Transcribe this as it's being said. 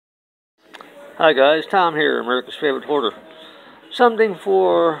Hi guys, Tom here, America's favorite hoarder. Something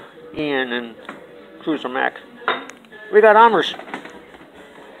for Ian and Cruiser Mac. We got ommers.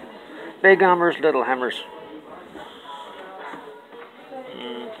 Big ommers, little hammers.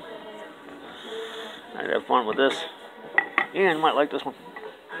 I'd have fun with this. Ian might like this one.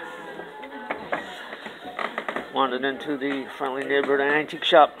 Wandered into the friendly neighborhood antique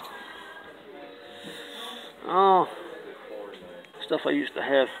shop. Oh, stuff I used to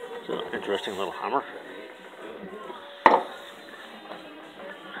have. It's an interesting little hammer. I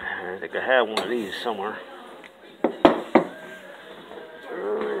think I have one of these somewhere. Look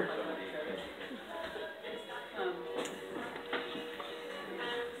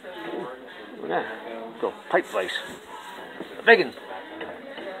at that. Go pipe vise. A big one.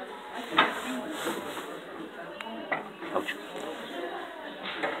 Ouch.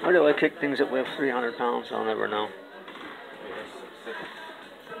 Why do I kick things that weigh 300 pounds? I'll never know.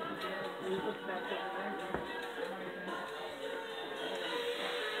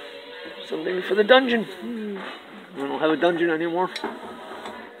 Something for the dungeon. We don't have a dungeon anymore.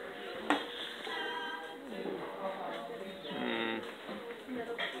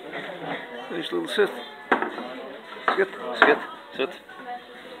 Nice little sit. Sit.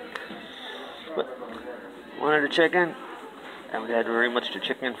 But wanted to check in. Haven't had very much to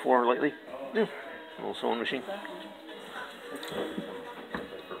check in for lately. Yeah, little sewing machine.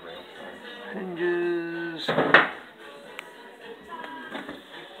 Hinges.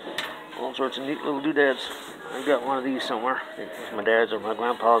 All sorts of neat little doodads. I've got one of these somewhere. I think it's my dad's or my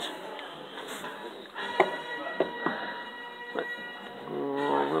grandpa's. But,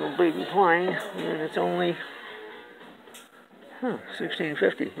 little baby twine, and it's only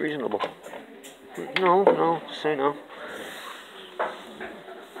 $16.50. Reasonable. No, say no.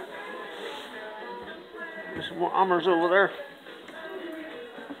 There's some more ommers over there.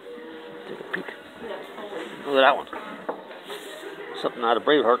 Take a peek. Look at that one. Something out of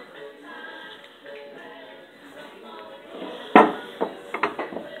Braveheart.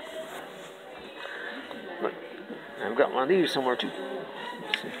 But I've got one of these somewhere too.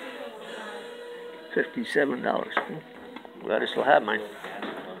 Let's see. $57. Glad I still have mine.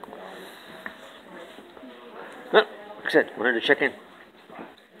 Well, like I said, wanted to check in.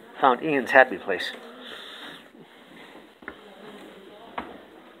 Found Ian's happy place.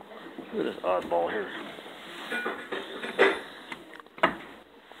 Look at this oddball here.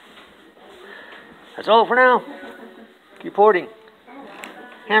 That's all for now. Keep hoarding.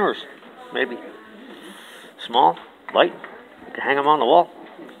 Hammers, maybe. Small, light. You can hang them on the wall.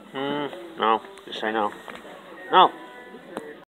 No, just say no. No.